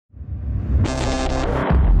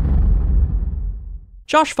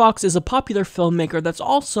Josh Fox is a popular filmmaker that's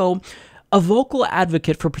also a vocal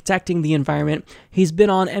advocate for protecting the environment. He's been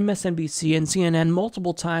on MSNBC and CNN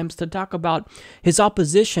multiple times to talk about his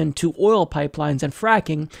opposition to oil pipelines and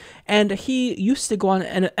fracking, and he used to go on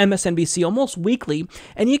MSNBC almost weekly,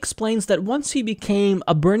 and he explains that once he became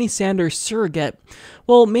a Bernie Sanders surrogate,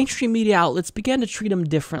 well, mainstream media outlets began to treat him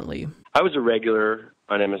differently. I was a regular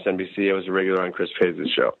on MSNBC. I was a regular on Chris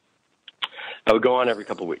Paisley's show. I would go on every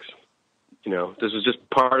couple of weeks. You know, this was just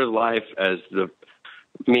part of life as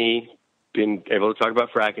me being able to talk about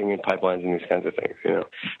fracking and pipelines and these kinds of things, you know.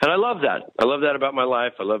 And I love that. I love that about my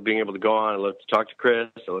life. I love being able to go on. I love to talk to Chris.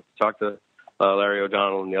 I love to talk to Larry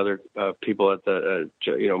O'Donnell and the other people at the,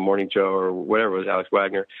 Morning Joe or whatever it was, Alex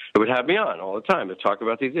Wagner, who would have me on all the time to talk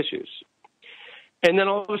about these issues. And then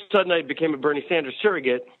all of a sudden I became a Bernie Sanders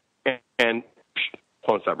surrogate and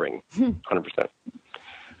phone stopped ringing, 100%. And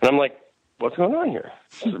I'm like, what's going on here?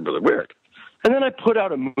 This is really weird. And then I put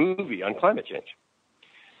out a movie on climate change.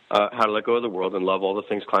 How to Let Go of the World and Love All the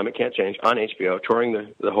Things Climate Can't Change on HBO,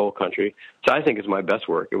 touring the whole country, which I think is my best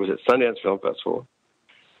work. It was at Sundance Film Festival.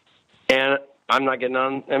 And I'm not getting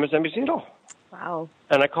on MSNBC at all. Wow.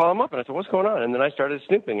 And I call him up and I said, what's going on? And then I started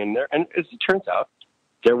snooping. And as it turns out,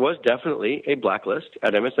 there was definitely a blacklist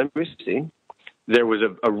at MSNBC. There was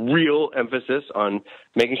a real emphasis on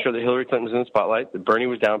making sure that Hillary Clinton was in the spotlight, that Bernie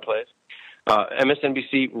was downplayed.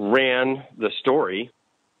 MSNBC ran the story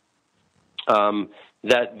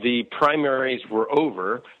that the primaries were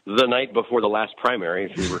over the night before the last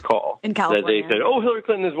primary, if you recall. In California. That they said, Hillary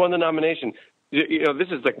Clinton has won the nomination. You know, this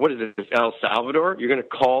is like, what is this, El Salvador? You're going to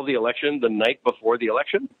call the election the night before the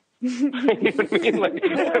election? You know what I mean?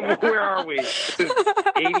 Like, where are we?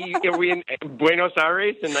 Are we in Buenos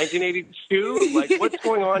Aires in 1982? Like, what's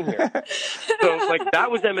going on here? So, like, that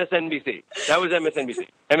was MSNBC.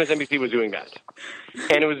 MSNBC was doing that.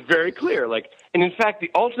 And it was very clear. Like, and in fact,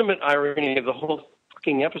 the ultimate irony of the whole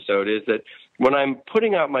fucking episode is that when I'm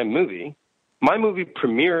putting out my movie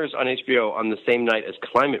premieres on HBO on the same night as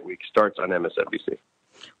Climate Week starts on MSNBC.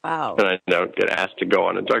 Wow. And I don't get asked to go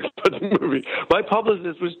on and talk about the movie. My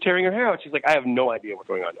publicist was tearing her hair out. She's like, I have no idea what's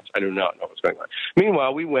going on. I do not know what's going on.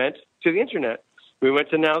 Meanwhile, we went to the internet. We went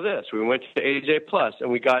to Now This. We went to AJ Plus,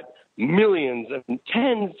 and we got millions and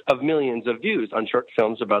tens of millions of views on short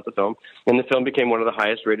films about the film. And the film became one of the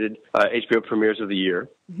highest rated HBO premieres of the year.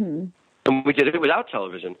 Mm-hmm. And we did it without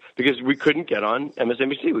television because we couldn't get on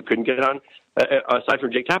MSNBC. We couldn't get on, aside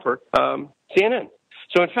from Jake Tapper, CNN.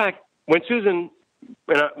 So, in fact, when Susan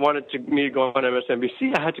wanted me to go on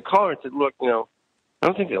MSNBC, I had to call her and said, look, I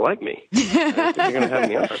don't think they like me. I think they're going to have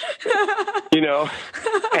me on.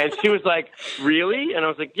 And she was like, really? And I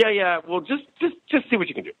was like, yeah, well, just see what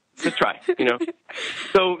you can do. Just try,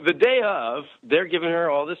 So the day of, they're giving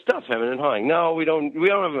her all this stuff, hemming and hawing. No, we don't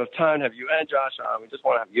have enough time to have you and Josh on. We just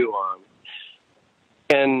want to have you on.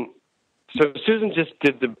 And so Susan just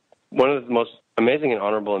did one of the most amazing and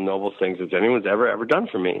honorable and noble things that anyone's ever done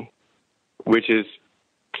for me, which is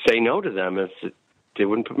say no to them if they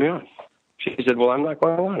wouldn't put me on. She said, well, I'm not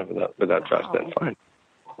going on without Josh, then fine.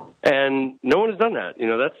 And no one has done that.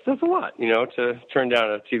 That's a lot, to turn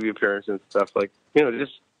down a TV appearance and stuff like,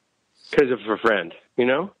 just because of a friend,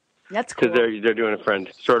 That's cool. Because they're doing a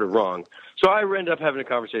friend sort of wrong. So I end up having a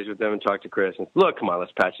conversation with them and talk to Chris and look, come on,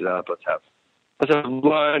 let's patch it up. Let's have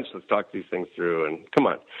lunch. Let's talk these things through and come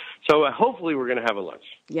on. So hopefully we're going to have a lunch.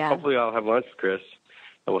 Yeah. Hopefully I'll have lunch with Chris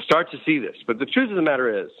and we'll start to see this. But the truth of the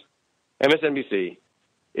matter is MSNBC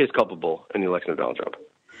is culpable in the election of Donald Trump.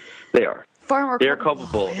 They are. Far more they are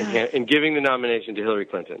culpable in giving the nomination to Hillary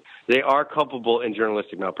Clinton. They are culpable in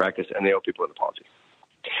journalistic malpractice, and they owe people an apology.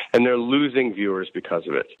 And they're losing viewers because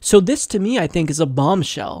of it. So this, to me, I think, is a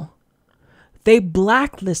bombshell. They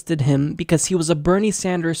blacklisted him because he was a Bernie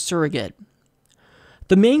Sanders surrogate.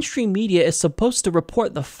 The mainstream media is supposed to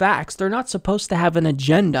report the facts. They're not supposed to have an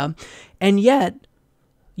agenda. And yet,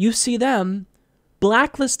 you see them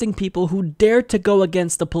blacklisting people who dared to go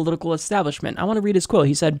against the political establishment. I want to read his quote.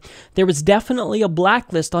 He said, there was definitely a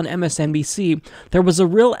blacklist on MSNBC. There was a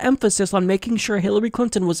real emphasis on making sure Hillary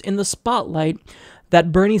Clinton was in the spotlight,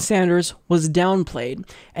 that Bernie Sanders was downplayed.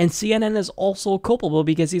 And CNN is also culpable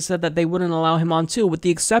because he said that they wouldn't allow him on too, with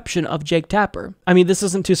the exception of Jake Tapper. I mean, this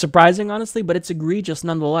isn't too surprising, honestly, but it's egregious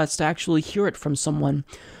nonetheless to actually hear it from someone.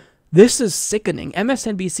 This is sickening.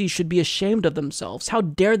 MSNBC should be ashamed of themselves. How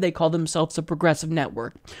dare they call themselves a progressive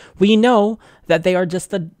network? We know that they are just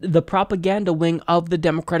the propaganda wing of the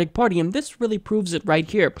Democratic Party, and this really proves it right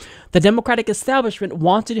here. The Democratic establishment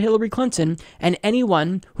wanted Hillary Clinton, and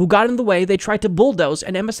anyone who got in the way, they tried to bulldoze,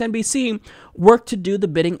 and MSNBC worked to do the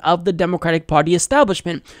bidding of the Democratic Party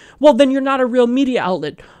establishment. Well, then you're not a real media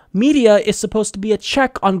outlet. Media is supposed to be a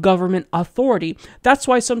check on government authority. That's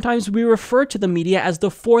why sometimes we refer to the media as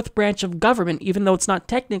the fourth branch of government, even though it's not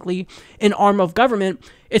technically an arm of government.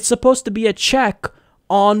 It's supposed to be a check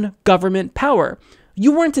on government power.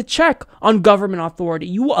 You weren't a check on government authority.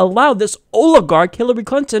 You allowed this oligarch, Hillary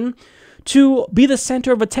Clinton, to be the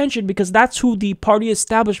center of attention because that's who the party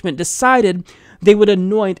establishment decided they would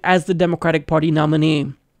anoint as the Democratic Party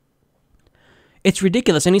nominee. It's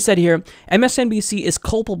ridiculous. And he said here, MSNBC is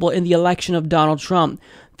culpable in the election of Donald Trump.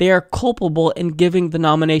 They are culpable in giving the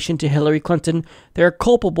nomination to Hillary Clinton. They are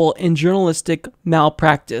culpable in journalistic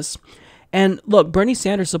malpractice. And look, Bernie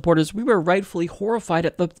Sanders supporters, we were rightfully horrified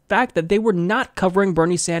at the fact that they were not covering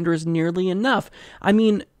Bernie Sanders nearly enough. I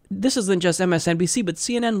mean, this isn't just MSNBC, but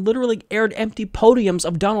CNN literally aired empty podiums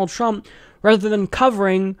of Donald Trump rather than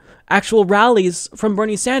covering actual rallies from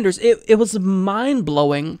Bernie Sanders. It was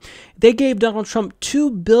mind-blowing. They gave Donald Trump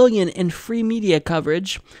 $2 billion in free media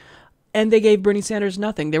coverage, and they gave Bernie Sanders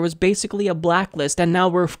nothing. There was basically a blacklist, and now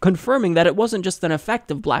we're confirming that it wasn't just an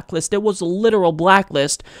effective blacklist, it was a literal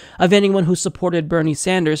blacklist of anyone who supported Bernie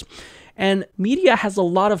Sanders. And media has a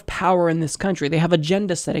lot of power in this country. They have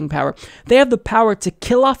agenda-setting power. They have the power to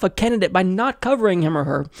kill off a candidate by not covering him or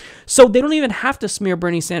her. So they don't even have to smear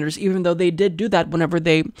Bernie Sanders, even though they did do that whenever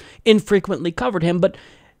they infrequently covered him. But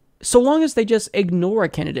so long as they just ignore a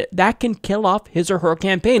candidate, that can kill off his or her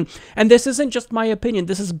campaign. And this isn't just my opinion.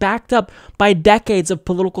 This is backed up by decades of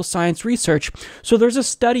political science research. So there's a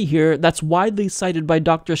study here that's widely cited by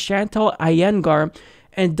Dr. Chantal Iyengar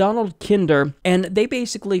and Donald Kinder, and they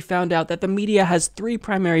basically found out that the media has three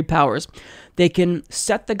primary powers. They can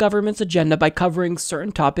set the government's agenda by covering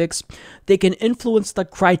certain topics. They can influence the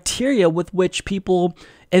criteria with which people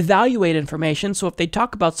evaluate information. So if they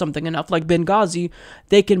talk about something enough, like Benghazi,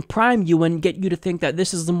 they can prime you and get you to think that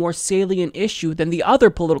this is the more salient issue than the other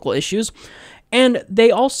political issues. And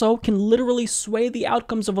they also can literally sway the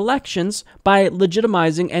outcomes of elections by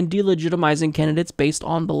legitimizing and delegitimizing candidates based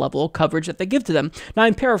on the level of coverage that they give to them. Now,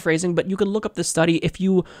 I'm paraphrasing, but you can look up the study. If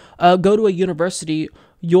you go to a university,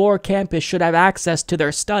 your campus should have access to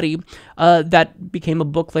their study. That became a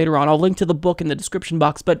book later on. I'll link to the book in the description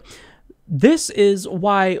box. But this is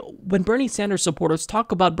why when Bernie Sanders supporters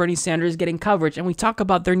talk about Bernie Sanders getting coverage and we talk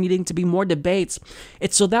about there needing to be more debates,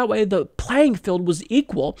 it's so that way the playing field was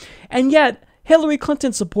equal. And yet, Hillary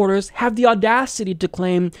Clinton supporters have the audacity to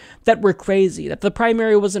claim that we're crazy, that the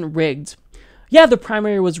primary wasn't rigged. Yeah, the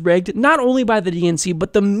primary was rigged, not only by the DNC,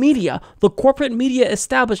 but the media, the corporate media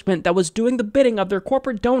establishment that was doing the bidding of their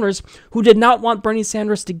corporate donors who did not want Bernie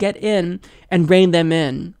Sanders to get in and rein them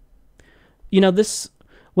in. You know,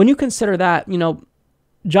 when you consider that,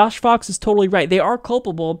 Josh Fox is totally right. They are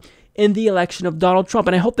culpable in the election of Donald Trump.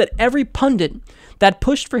 And I hope that every pundit that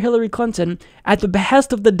pushed for Hillary Clinton at the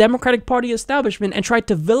behest of the Democratic Party establishment and tried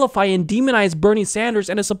to vilify and demonize Bernie Sanders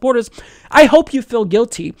and his supporters, I hope you feel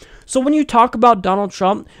guilty. So when you talk about Donald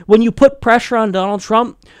Trump, when you put pressure on Donald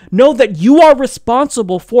Trump, know that you are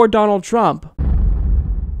responsible for Donald Trump.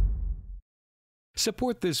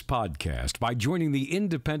 Support this podcast by joining the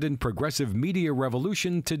independent progressive media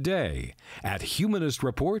revolution today at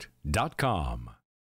humanistreport.com.